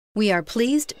We are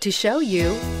pleased to show you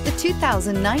the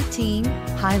 2019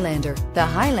 Highlander. The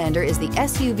Highlander is the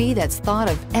SUV that's thought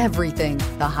of everything.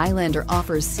 The Highlander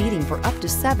offers seating for up to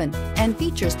 7 and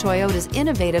features Toyota's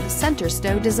innovative center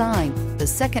stow design. The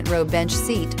second row bench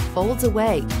seat folds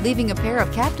away, leaving a pair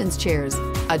of captain's chairs.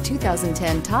 A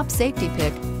 2010 top safety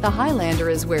pick, the Highlander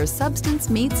is where substance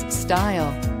meets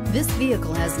style. This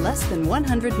vehicle has less than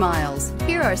 100 miles.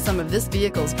 Here are some of this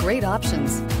vehicle's great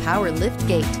options: power lift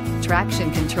gate, traction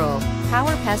control,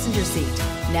 power passenger seat,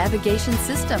 navigation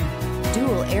system,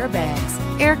 dual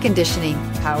airbags, air conditioning,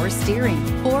 power steering,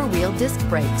 4-wheel disc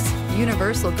brakes,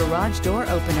 universal garage door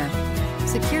opener,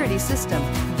 security system.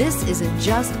 This isn't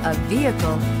just a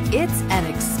vehicle, it's an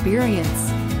experience.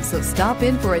 So stop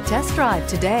in for a test drive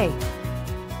today.